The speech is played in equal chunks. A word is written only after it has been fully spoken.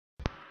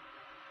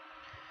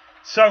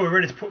So we're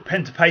ready to put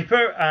pen to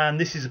paper, and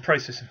this is a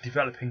process of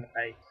developing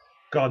a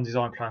garden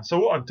design plan. So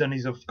what I've done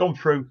is I've gone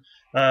through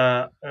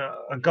a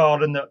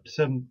garden that's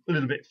a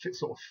little bit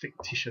sort of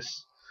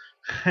fictitious.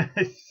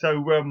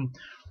 So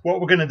what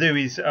we're going to do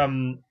is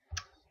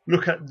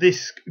look at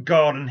this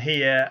garden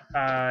here.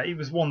 It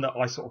was one that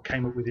I sort of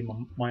came up with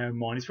in my own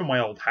mind. It's from my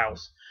old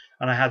house,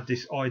 and I had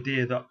this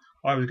idea that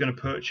I was going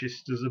to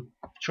purchase, there's a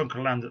chunk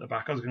of land at the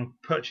back, I was going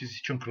to purchase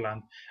this chunk of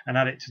land and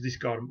add it to this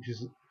garden, which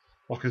is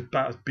like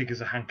about as big as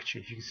a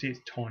handkerchief. You can see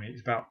it's tiny.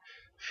 It's about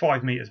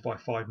 5 meters by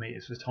 5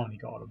 meters for a tiny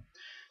garden.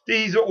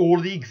 These are all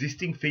the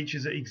existing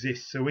features that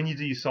exist. So when you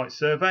do your site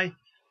survey,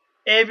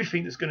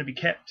 everything that's going to be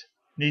kept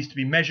needs to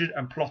be measured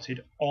and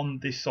plotted on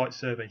this site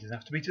survey. It doesn't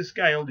have to be to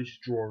scale. You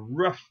just draw a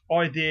rough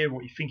idea of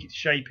what you think its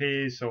shape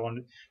is. So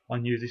I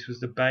knew this was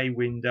the bay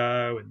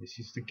window, and this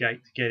is the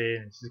gate to get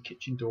in, this is the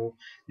kitchen door,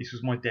 this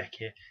was my deck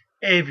here.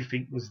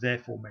 Everything was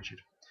therefore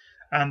measured.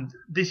 And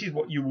this is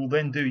what you will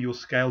then do your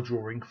scale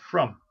drawing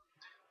from.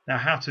 Now,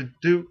 how to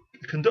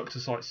conduct a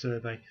site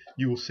survey,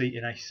 you will see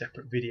in a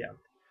separate video.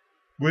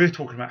 We're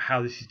talking about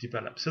how this is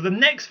developed. So the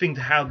next thing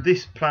to how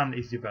this plan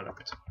is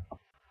developed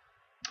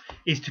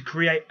is to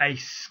create a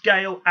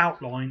scale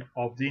outline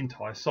of the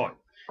entire site.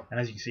 And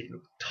as you can see, it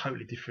looked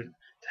totally different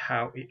to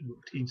how it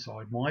looked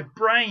inside my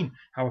brain,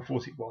 how I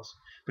thought it was.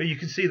 But you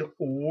can see that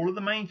all of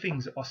the main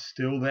things are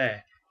still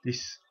there.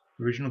 This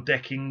original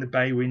decking, the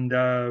bay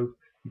window,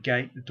 the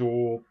gate, the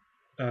door,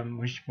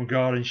 my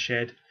garden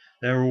shed,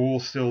 they're all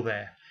still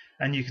there.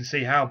 And you can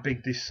see how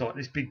big this site,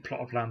 this big plot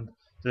of land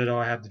that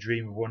I have the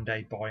dream of one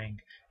day buying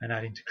and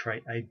adding to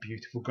create a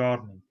beautiful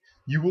garden in.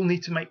 You will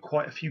need to make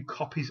quite a few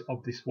copies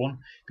of this one,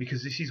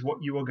 because this is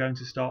what you are going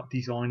to start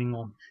designing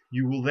on.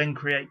 You will then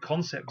create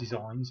concept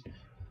designs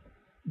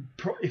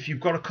if you've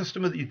got a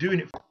customer that you're doing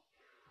it for.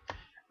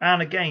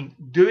 And again,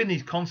 doing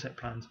these concept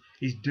plans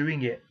is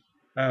doing it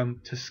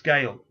to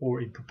scale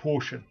or in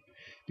proportion,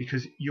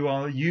 because you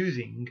are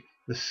using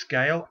the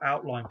scale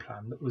outline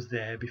plan that was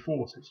there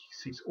before. So you can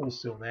see it's all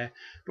still there.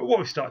 But what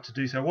we started to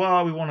do, so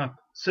well, we want a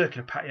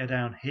circular patio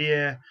down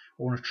here,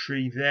 I want a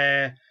tree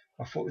there.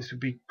 I thought this would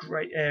be a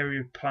great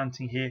area of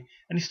planting here.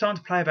 And you're starting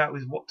to play about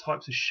with what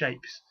types of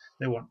shapes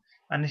they want.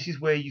 And this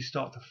is where you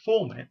start to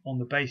form it on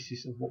the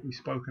basis of what we've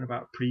spoken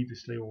about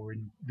previously, or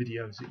in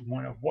videos that you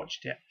might not have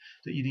watched yet,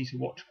 that you need to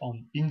watch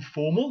on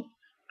informal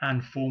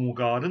and formal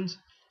gardens,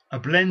 a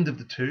blend of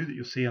the two that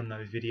you'll see on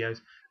those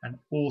videos, and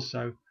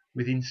also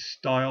within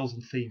styles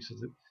and themes, so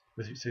that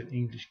whether it's an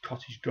English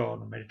cottage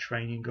garden, a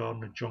Mediterranean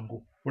garden, a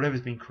jungle,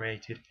 whatever's been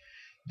created,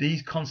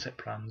 these concept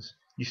plans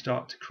you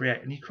start to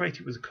create, and you create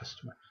it with a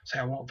customer. Say,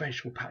 I want a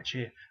vegetable patch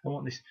here, I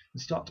want this,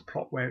 and start to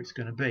plot where it's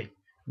going to be.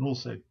 And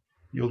also,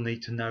 you'll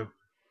need to know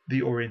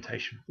the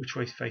orientation, which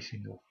way is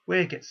facing north,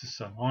 where gets the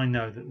sun. I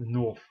know that the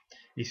north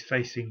is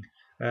facing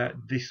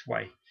this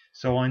way,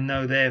 so I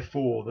know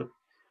therefore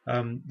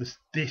that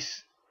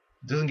this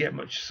doesn't get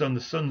much sun.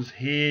 The sun's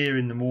here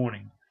in the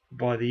morning.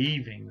 By the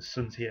evening, the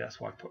sun's here.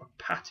 That's why I put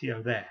a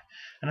patio there.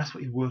 And that's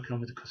what you're working on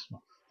with the customer.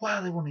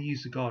 Well, they want to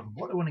use the garden.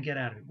 What they want to get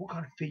out of it. What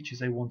kind of features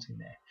they want in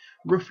there.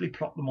 Roughly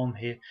plot them on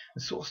here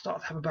and sort of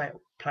start to have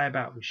play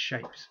about with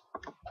shapes.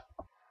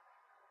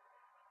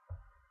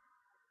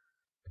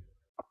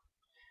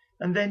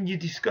 And then you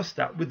discuss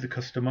that with the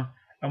customer.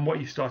 And what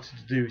you've started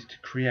to do is to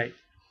create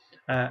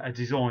a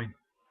design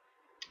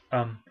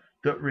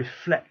that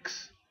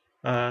reflects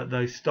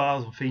those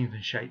styles and themes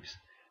and shapes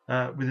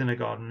within a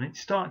garden. And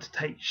it's starting to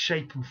take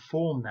shape and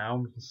form now.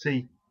 We can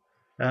see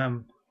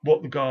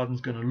what the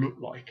garden's going to look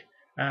like.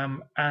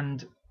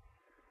 And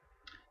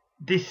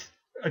this,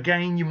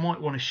 again, you might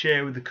want to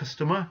share with the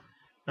customer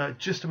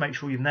just to make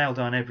sure you've nailed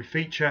down every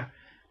feature.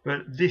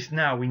 But this,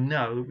 now we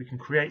know that we can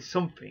create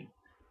something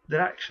that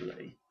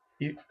actually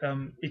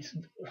it's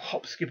a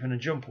hop, skip and a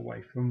jump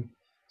away from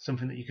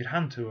something that you could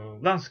hand to a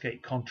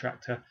landscape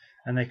contractor,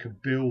 and they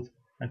could build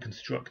and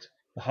construct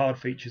the hard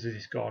features of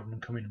this garden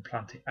and come in and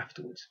plant it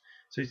afterwards.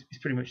 So it's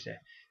pretty much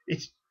there.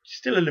 It's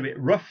still a little bit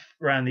rough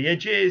around the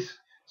edges,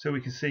 so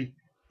we can see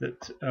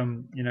that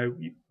you know,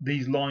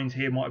 these lines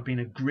here might have been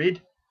a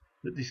grid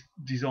that this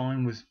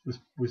design was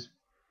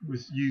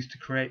used to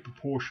create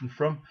proportion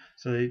from.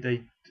 So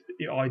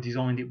I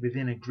designed it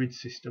within a grid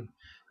system.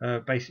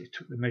 Basically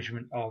took the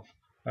measurement of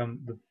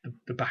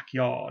the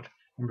backyard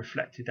and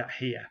reflected that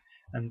here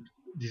and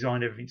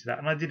designed everything to that.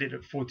 And I did it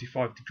at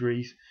 45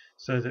 degrees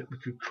so that we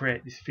could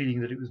create this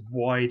feeling that it was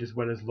wide as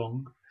well as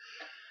long.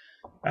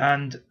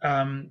 And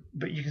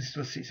but you can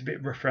still see it's a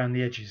bit rough around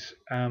the edges,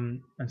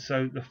 and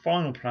so the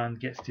final plan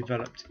gets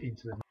developed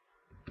into the.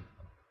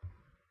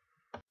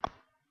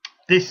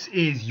 This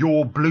is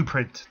your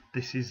blueprint.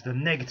 This is the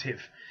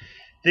negative.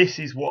 This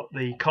is what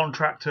the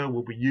contractor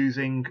will be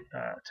using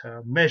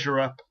to measure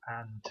up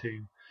and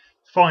to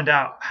find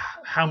out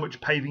how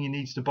much paving he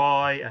needs to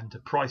buy, and to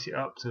price it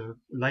up to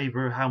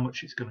labour, how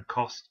much it's going to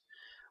cost.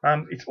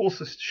 It's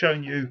also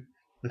showing you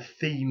the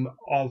theme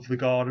of the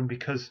garden,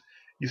 because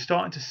you're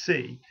starting to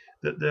see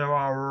that there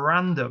are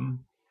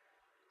random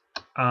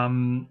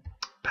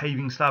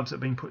paving slabs that are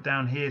being put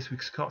down here. So we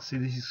can start to see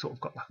this has sort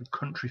of got like a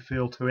country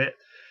feel to it.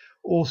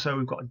 Also,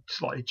 we've got a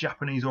slightly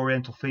Japanese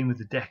oriental theme with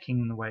the decking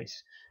and the way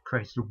it's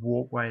created a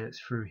walkway that's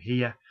through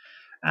here.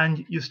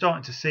 And you're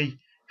starting to see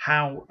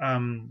how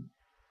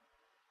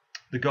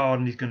the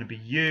garden is going to be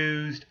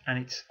used,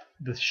 and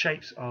the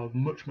shapes are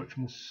much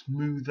more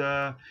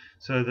smoother,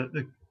 so that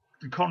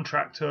the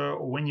contractor,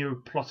 or when you're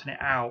plotting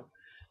it out,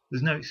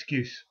 there's no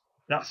excuse.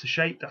 That's the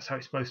shape, that's how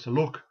it's supposed to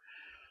look.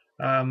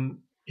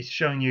 It's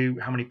showing you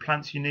how many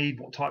plants you need,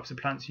 what types of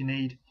plants you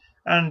need,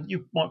 and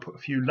you might put a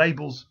few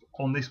labels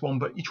on this one,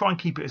 but you try and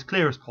keep it as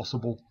clear as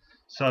possible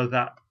so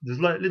that there's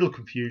little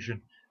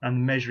confusion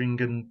and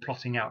measuring and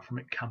plotting out from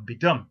it can be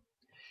done.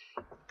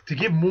 To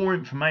give more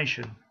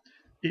information,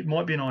 it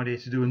might be an idea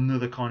to do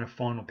another kind of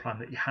final plan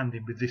that you hand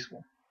in with this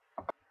one.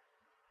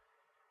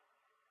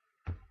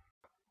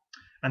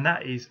 And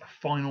that is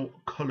a final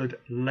coloured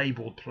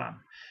labelled plan.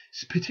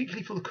 It's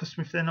particularly for the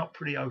customer if they're not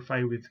pretty au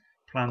fait with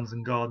plans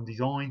and garden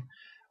design.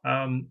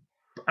 Adding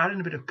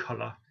a bit of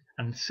colour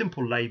and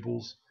simple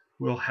labels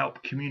will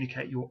help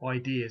communicate your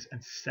ideas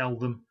and sell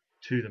them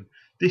to them.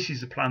 This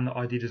is a plan that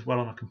I did as well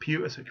on a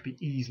computer, so it could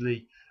be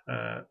easily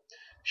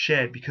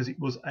shared, because it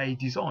was a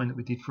design that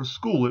we did for a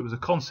school. It was a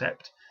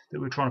concept that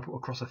we were trying to put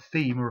across, a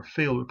theme or a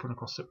feel we were putting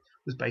across that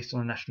was based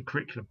on a national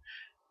curriculum.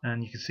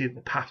 And you can see that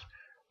the path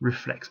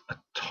reflects a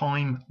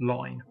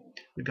timeline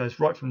that goes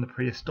right from the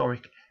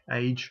prehistoric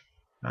age,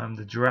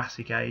 the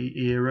Jurassic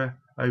era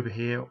over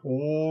here,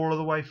 all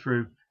the way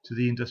through to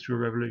the Industrial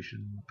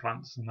Revolution. The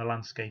plants and the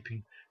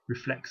landscaping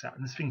reflects that,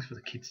 and there's things for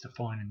the kids to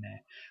find in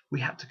there.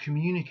 We had to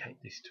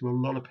communicate this to a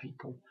lot of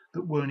people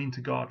that weren't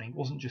into gardening. It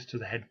wasn't just to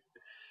the head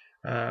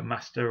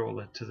master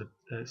or to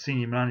the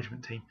senior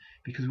management team,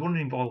 because we wanted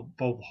to involve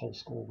the whole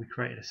school. We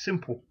created a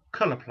simple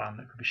colour plan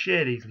that could be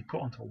shared easily,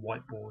 put onto a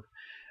whiteboard,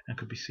 and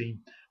could be seen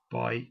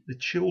by the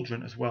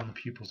children as well, and the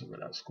pupils that were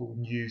at that school,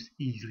 and used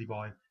easily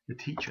by the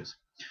teachers.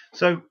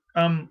 So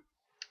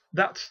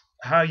that's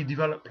how you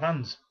develop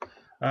plans.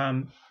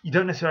 You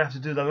don't necessarily have to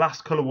do the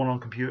last colour one on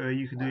computer.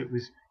 You can do it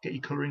with, get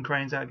your colouring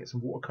crayons out, get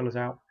some watercolours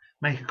out,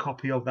 make a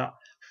copy of that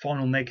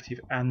final negative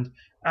and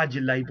add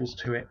your labels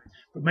to it.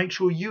 But make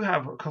sure you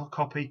have a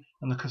copy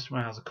and the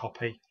customer has a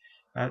copy.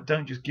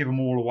 Don't just give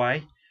them all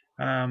away,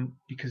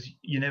 because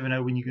you never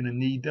know when you're going to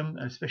need them,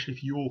 and especially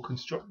if you're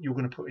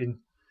going to put in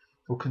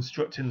or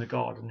constructing the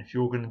garden. If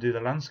you're going to do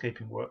the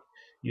landscaping work,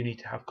 you need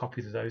to have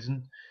copies of those,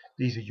 and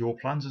these are your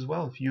plans as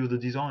well. If you're the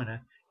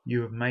designer,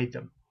 you have made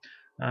them.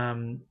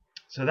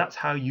 So that's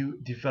how you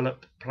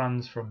develop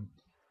plans, from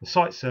the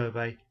site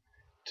survey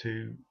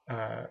to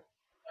an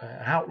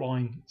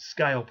outline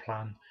scale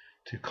plan,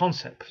 to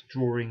concept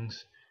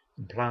drawings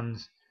and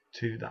plans,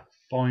 to that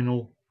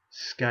final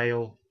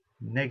scale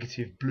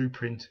negative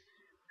blueprint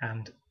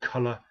and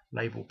colour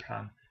label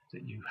plan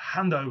that you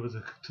hand over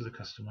to the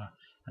customer,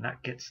 and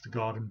that gets the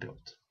garden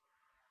built.